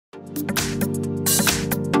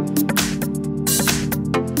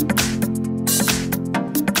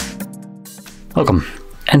Welcome.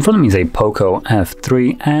 In front of me is a Poco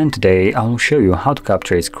F3, and today I'll show you how to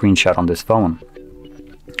capture a screenshot on this phone.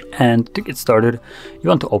 And to get started, you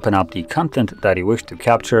want to open up the content that you wish to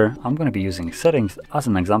capture. I'm going to be using settings as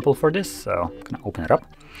an example for this, so I'm going to open it up.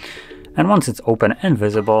 And once it's open and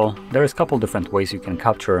visible, there's a couple different ways you can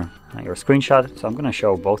capture your screenshot, so I'm going to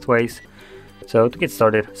show both ways. So to get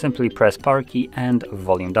started, simply press power key and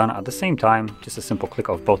volume down at the same time, just a simple click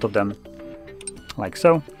of both of them, like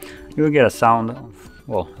so. You will get a sound of,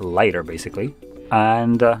 well, lighter basically,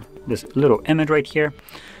 and this little image right here.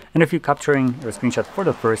 And if you're capturing your screenshot for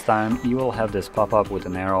the first time, you will have this pop up with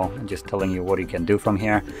an arrow and just telling you what you can do from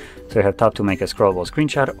here. So you have tap to make a scrollable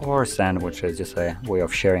screenshot, or send, which is just a way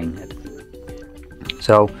of sharing it.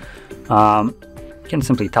 So you can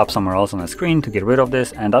simply tap somewhere else on the screen to get rid of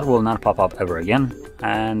this, and that will not pop up ever again.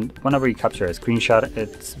 And whenever you capture a screenshot,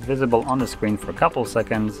 it's visible on the screen for a couple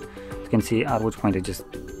seconds. You can see at which point it just,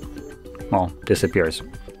 well, disappears.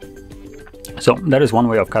 So that is one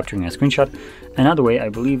way of capturing a screenshot. Another way, I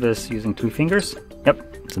believe, is using 3 fingers.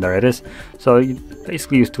 Yep, so there it is. So you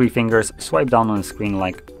basically use 3 fingers, swipe down on the screen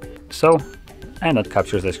like so, and that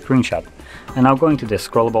captures the screenshot. And now going to the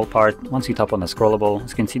scrollable part, once you tap on the scrollable,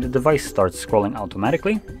 as you can see the device starts scrolling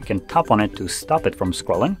automatically. You can tap on it to stop it from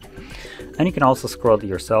scrolling. And you can also scroll it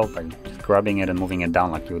yourself by just grabbing it and moving it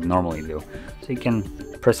down like you would normally do. So you can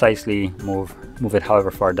precisely move it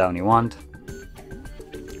however far down you want.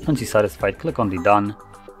 Once you're satisfied, click on the done.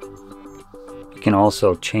 You can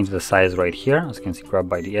also change the size right here, as you can see, grab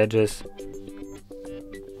by the edges.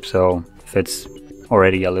 So if it's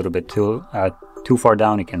already a little bit too far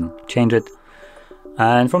down, you can change it.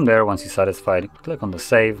 And from there, once you're satisfied, click on the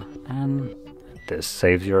save, and this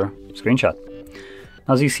saves your screenshot.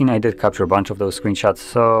 As you've seen, I did capture a bunch of those screenshots,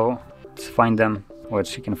 so let's find them,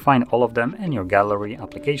 which you can find all of them in your gallery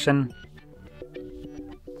application.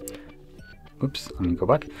 Oops, let me go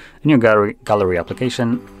back. In your gallery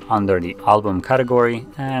application, under the album category,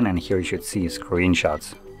 and in here you should see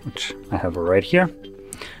screenshots, which I have right here.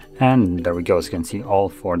 And there we go, as you can see all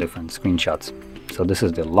 4 different screenshots. So this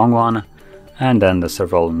is the long one, and then the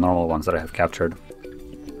several normal ones that I have captured.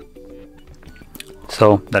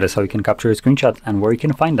 So that is how you can capture a screenshot and where you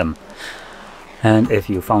can find them. And if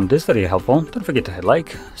you found this video helpful, don't forget to hit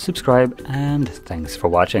like, subscribe, and thanks for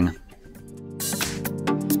watching.